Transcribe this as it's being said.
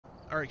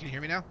Alright, can you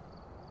hear me now?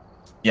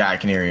 Yeah, I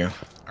can hear you.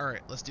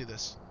 Alright, let's do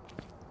this.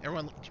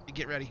 Everyone,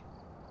 get ready.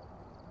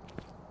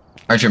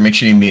 Archer, make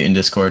sure you mute in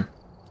Discord.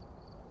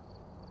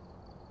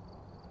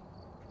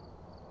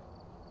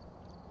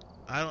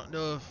 I don't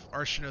know if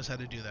Archer knows how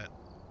to do that.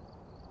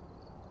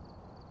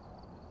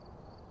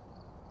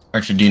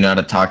 Archer, do you know how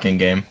to talk in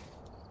game?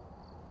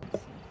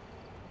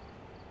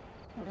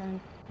 Hold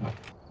on.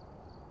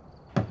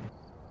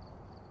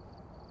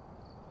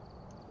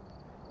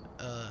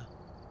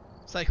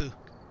 Cyclew.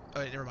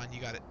 Alright, never mind, you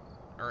got it.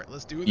 Alright,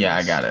 let's do it. Yeah,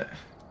 I got it.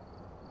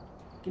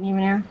 Can you hear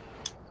me now?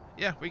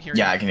 Yeah, we can hear you.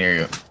 Yeah, I can hear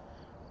you.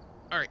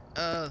 Alright,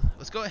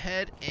 let's go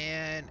ahead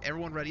and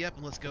everyone ready up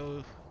and let's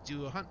go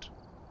do a hunt.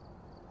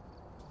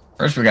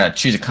 First, we gotta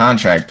choose a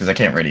contract because I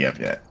can't ready up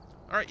yet.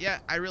 Alright, yeah,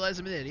 I realize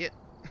I'm an idiot.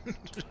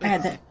 I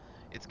had that.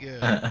 It's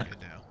good. It's good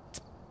now.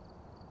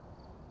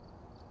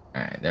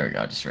 Alright, there we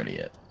go. Just ready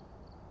it.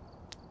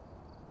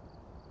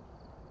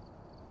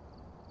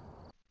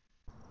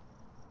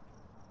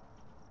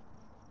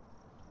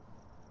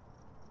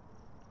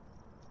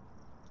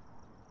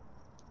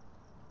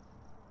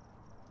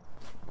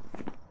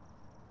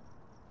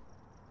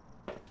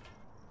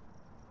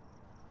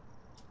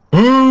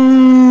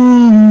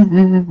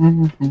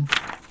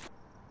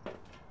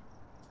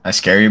 I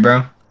scare you,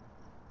 bro?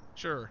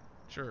 Sure,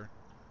 sure.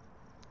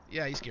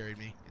 Yeah, he scared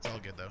me. It's all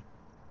good though.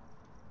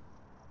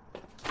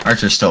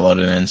 Archer's still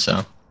loaded in,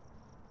 so.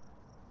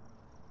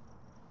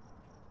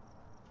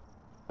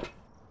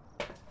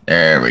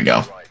 There we go.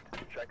 Right.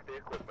 Check the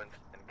equipment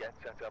and get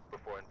set up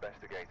before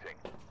investigating.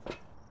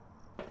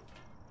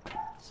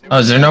 Oh,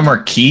 is there no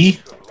more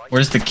key?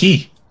 Where's the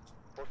key?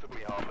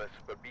 Possibly harmless,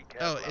 but be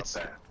careful out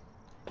there.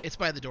 It's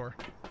by the door.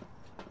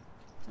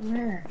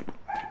 Where?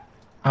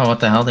 Oh, what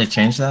the hell? They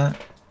changed that?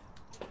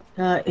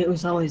 It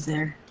was always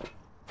there.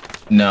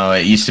 No,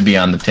 it used to be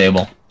on the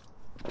table.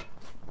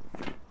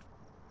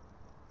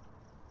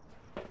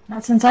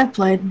 Not since I've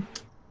played.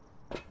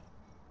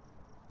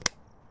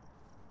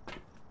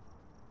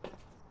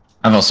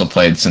 I've also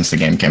played since the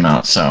game came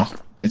out, so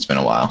it's been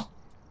a while.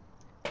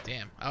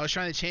 Damn, I was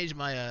trying to change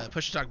my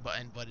push to talk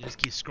button, but it just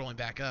keeps scrolling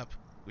back up.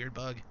 Weird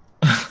bug.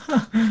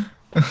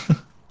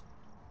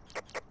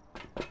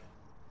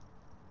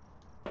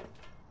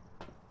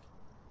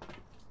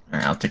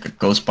 Alright, I'll take a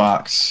ghost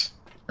box,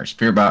 or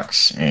spirit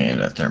box,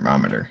 and a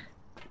thermometer.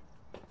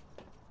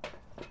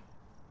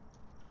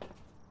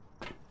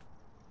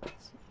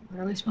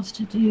 What are we supposed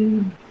to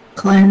do?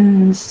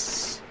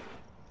 Cleanse.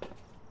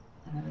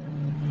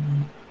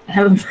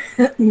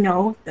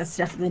 No, that's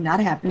definitely not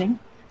happening.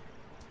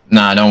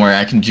 Nah, don't worry,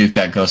 I can juke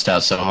that ghost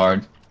out so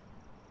hard.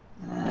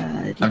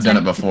 I've done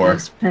it before.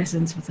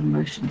 Presence with a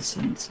motion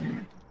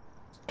sensor.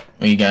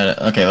 We got it.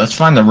 Okay, let's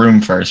find the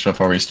room first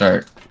before we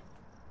start.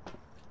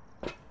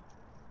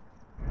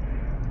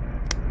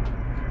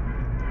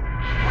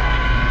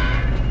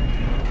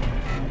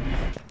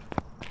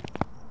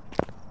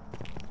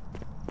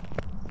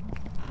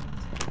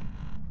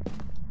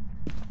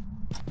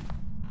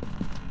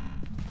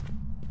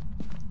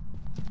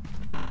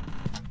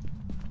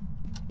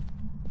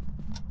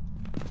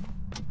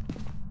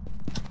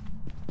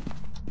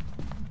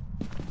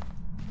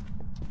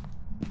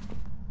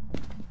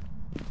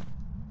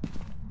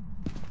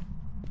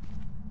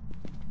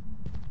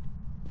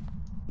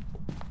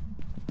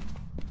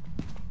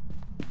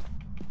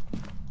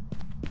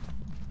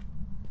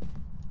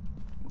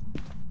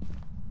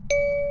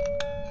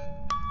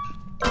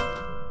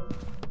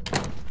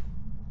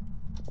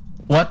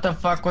 What the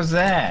fuck was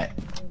that?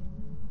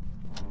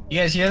 You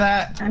guys hear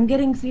that? I'm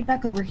getting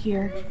feedback over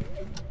here.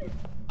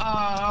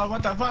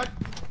 What the fuck?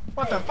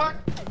 What the fuck?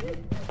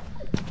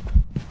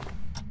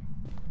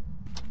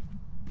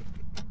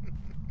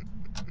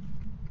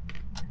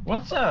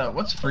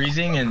 What's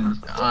freezing and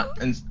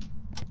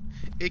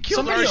It killed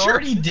somebody Archer.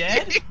 already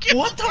dead? It killed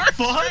What the Archer.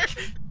 fuck?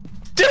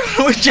 Dude,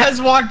 we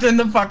just walked in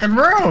the fucking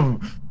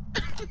room.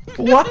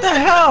 What the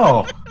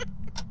hell?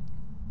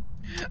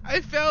 I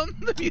found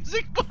the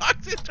music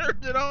box and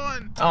turned it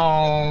on.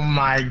 Oh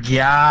my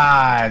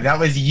god, that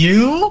was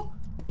you?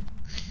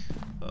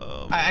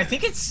 Oh, I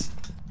think it's.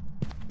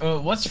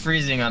 What's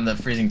freezing on the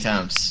freezing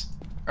temps?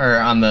 Or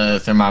on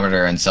the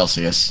thermometer in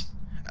Celsius?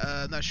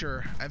 not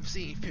sure. I'm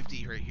seeing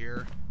 50 right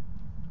here.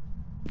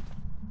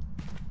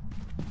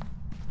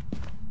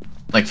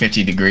 Like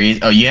 50 degrees?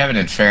 Oh, you have it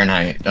in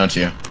Fahrenheit, don't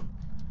you?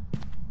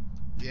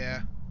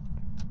 Yeah.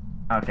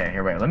 Okay,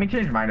 here, wait. Let me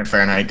change mine to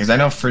Fahrenheit, because I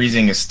know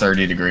freezing is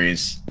 30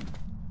 degrees.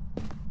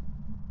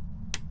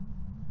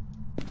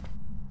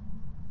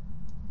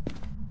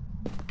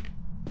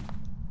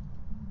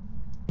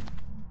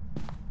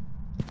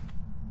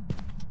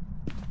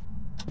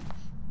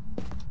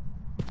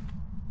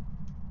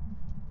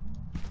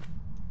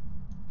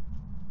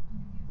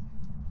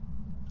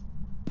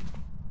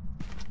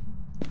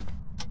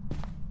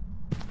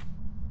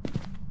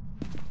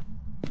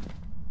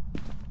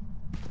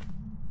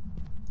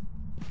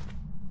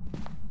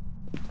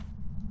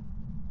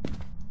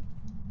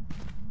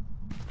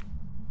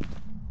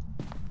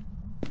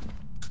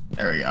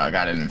 There we go, I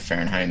got it in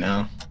Fahrenheit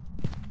now.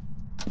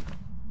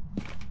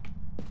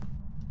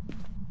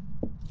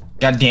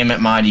 God damn it,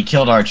 Mod, you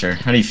killed Archer.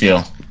 How do you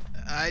feel?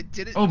 I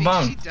didn't Oh, think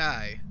Bone. she'd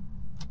die.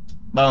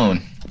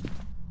 Bone.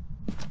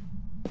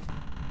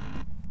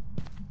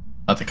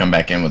 I'll have to come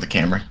back in with the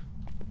camera.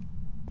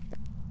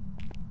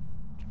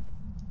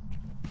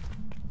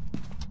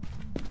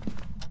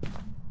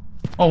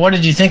 Oh, what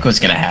did you think was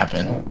gonna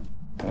happen?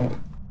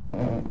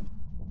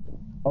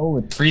 Oh,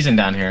 it's freezing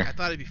down here. I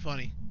thought it'd be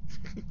funny.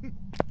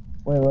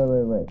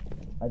 Wait.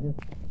 I just...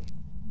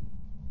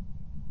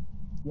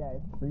 Yeah,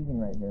 it's freezing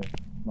right here.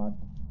 Mod.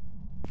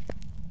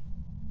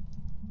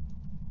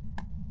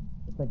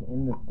 It's like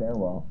in the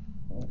stairwell.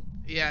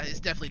 Yeah, it's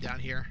definitely down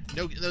here.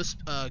 No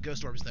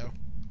ghost orbs though.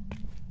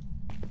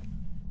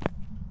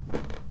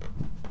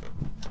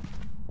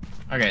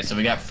 Okay, so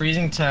we got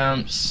freezing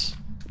temps.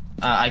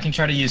 I can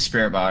try to use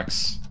Spirit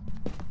Box.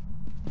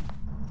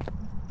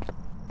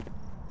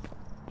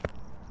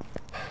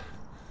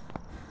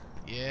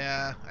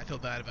 Yeah, I feel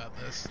bad about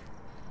this.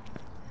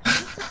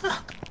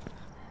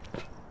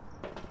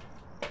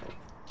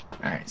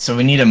 Alright, so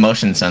we need a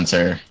motion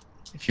sensor.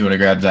 If you want to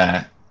grab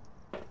that.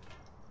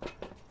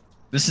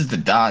 This is the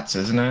dots,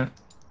 isn't it?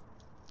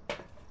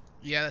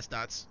 Yeah, that's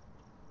dots.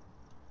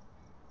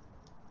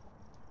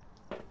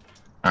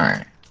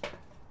 Alright.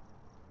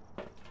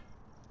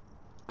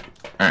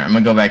 Alright, I'm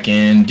gonna go back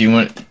in.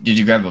 Did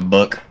you grab a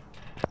book?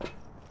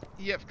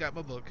 Yep, got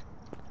my book.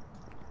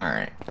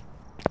 Alright.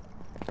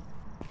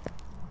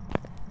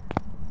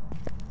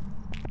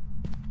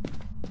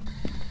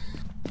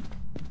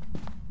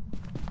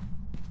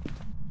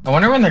 I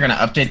wonder when they're gonna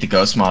update the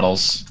ghost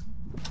models.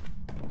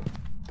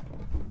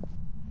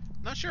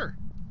 Not sure.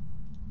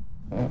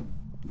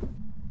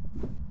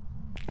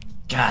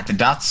 God, the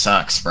dot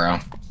sucks, bro.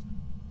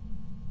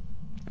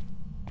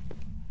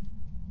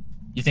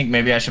 You think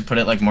maybe I should put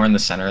it like more in the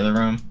center of the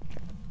room?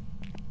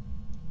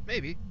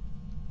 Maybe.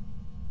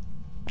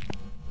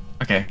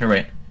 Okay, here,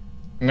 wait.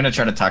 I'm gonna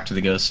try to talk to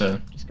the ghost,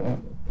 so just go.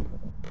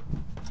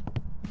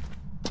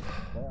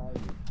 Where are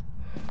you?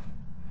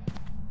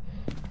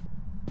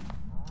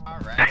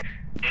 Alright.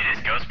 It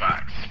is Ghost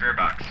Box, Spirit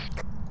Box.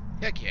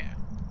 Heck yeah.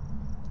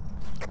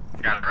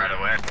 Got it right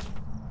away.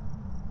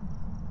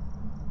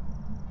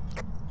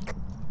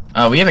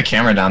 We have a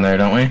camera down there,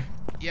 don't we?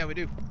 Yeah, we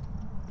do.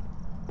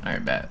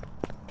 Alright, bet.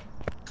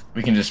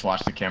 We can just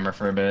watch the camera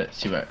for a bit,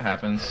 see what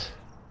happens.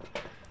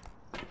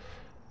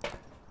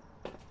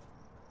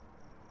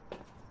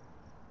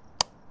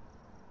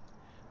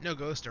 No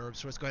ghost orbs,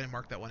 so let's go ahead and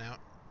mark that one out.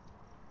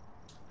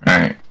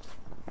 Alright.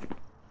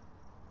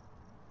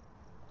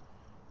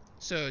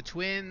 So,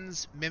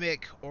 twins,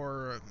 mimic,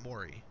 or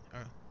Mori?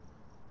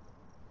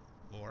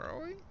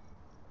 Moroi?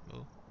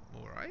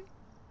 Morai?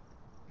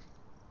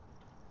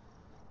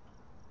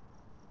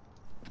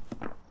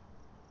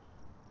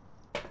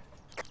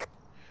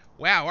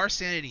 Wow, our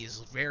sanity is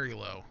very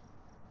low.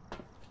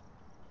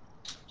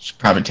 Should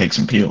probably take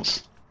some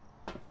peels.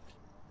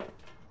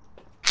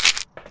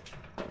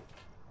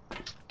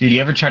 Dude, you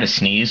ever try to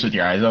sneeze with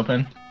your eyes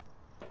open?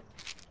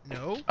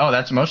 No? Oh,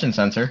 that's a motion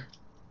sensor.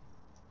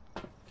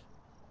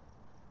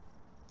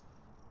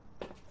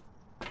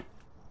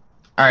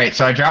 Alright,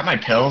 so I dropped my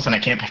pills and I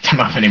can't pick them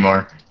up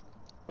anymore.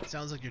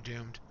 Sounds like you're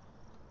doomed.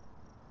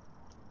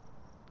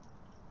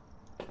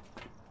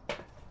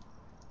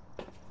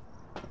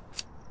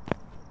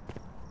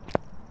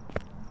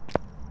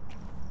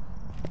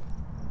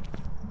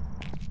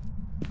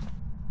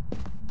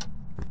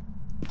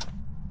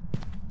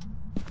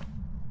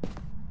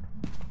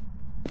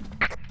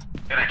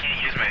 Dude, I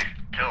can't use my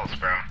pills,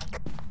 bro.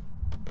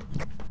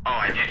 Oh,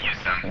 I did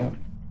use them.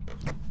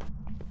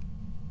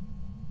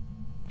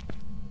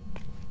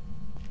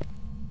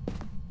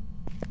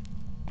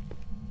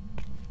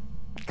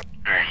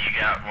 Alright, you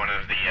got one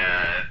of the,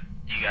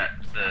 you got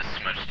the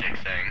smudge stick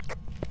thing.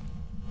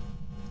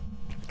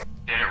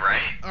 Did it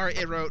right? Alright,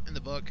 it wrote in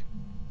the book.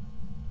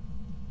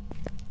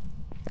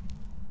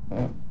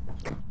 You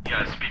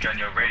gotta speak on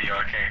your radio,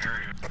 I can't hear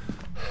you.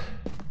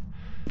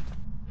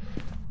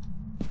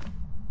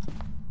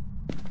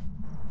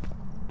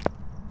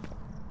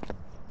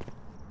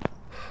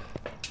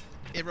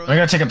 It wrote I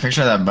gotta take a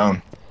picture of that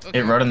bone. Okay.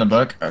 It wrote in the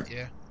book? Okay.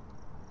 Yeah.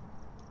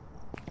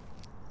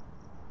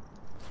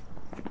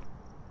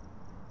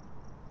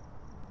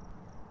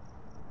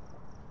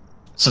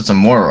 So it's a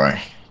Moroi.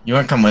 You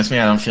wanna come with me?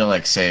 I don't feel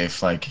like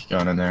safe, like,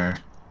 going in there.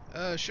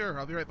 Sure,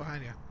 I'll be right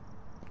behind you.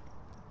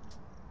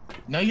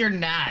 No, you're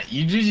not.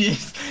 You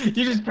just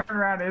turn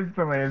around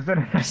instantly instead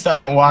of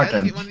stop I had to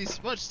walking. get one of these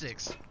smudge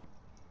sticks.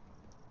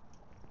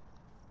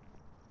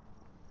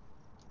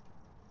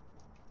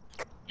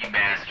 You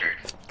bastard.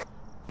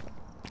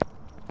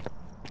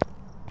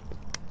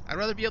 I'd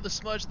rather be able to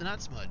smudge than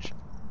not smudge.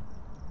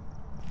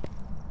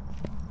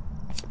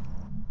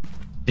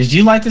 Did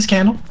you light this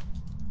candle?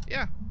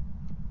 Yeah.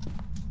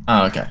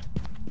 Oh, okay.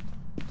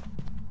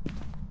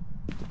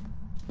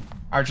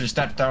 Archer,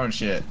 stop throwing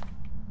shit.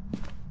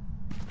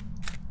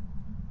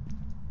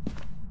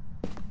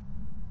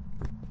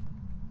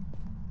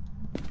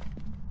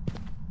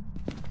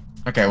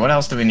 Okay, what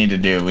else do we need to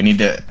do? We need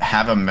to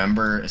have a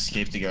member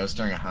escape the ghost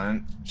during a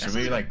hunt. Should That's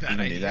we, not a like, bad even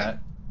do idea. that?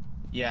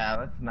 Yeah,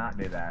 let's not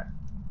do that.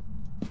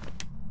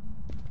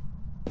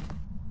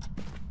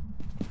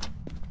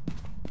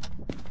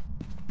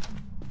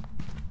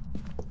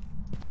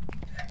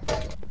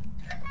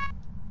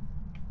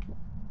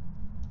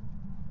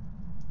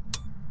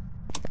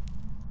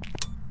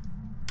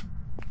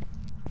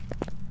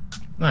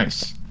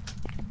 Nice.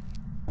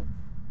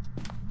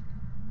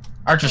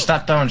 Archer,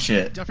 stop throwing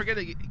shit. Don't forget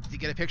to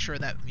get a picture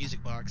of that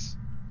music box.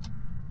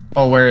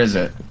 Oh, where is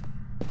it?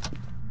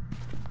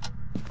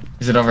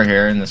 Is it over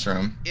here in this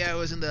room? Yeah, it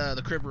was in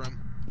the crib room.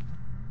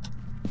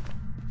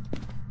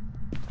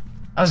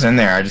 I was in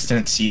there, I just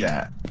didn't see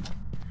that.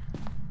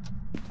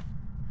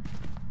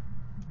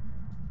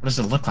 What does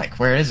it look like?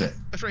 Where is it?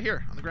 It's right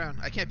here on the ground.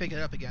 I can't pick it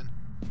up again.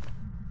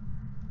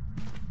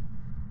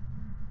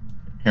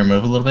 Here,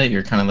 move a little bit.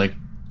 You're kind of like...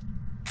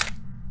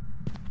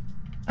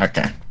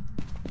 Okay.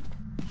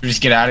 Should we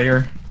just get out of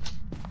here?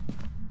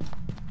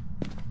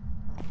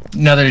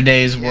 Another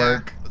day's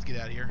work Let's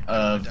get out of here.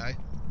 of Die.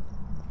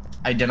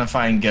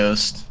 identifying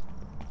ghost.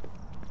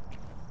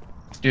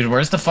 Dude,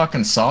 where's the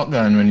fucking salt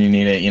gun when you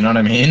need it? You know what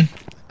I mean?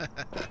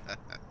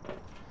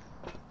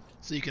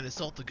 So you can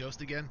assault the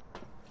ghost again?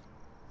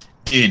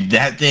 Dude,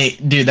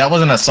 that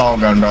wasn't a salt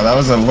gun, bro. That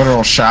was a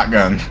literal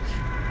shotgun.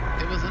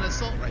 It was an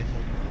assault rifle.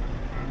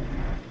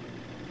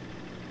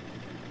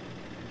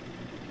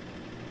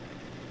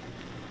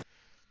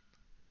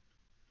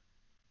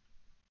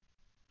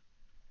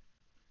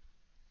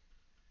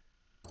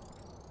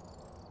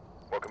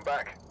 Welcome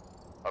back.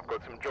 I've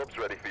got some jobs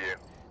ready for you.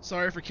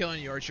 Sorry for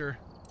killing you, Archer.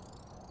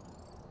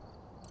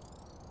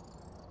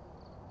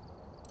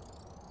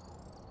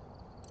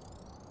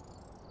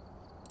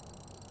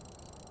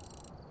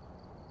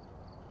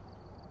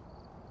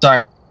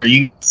 Sorry,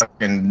 you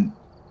fucking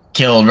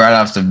killed right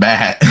off the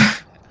bat.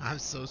 I'm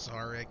so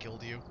sorry I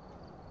killed you.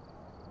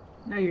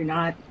 No, you're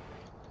not.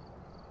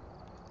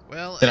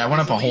 Well, Dude, I it went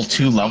was up a at whole least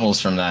 2 entertaining.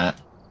 levels from that.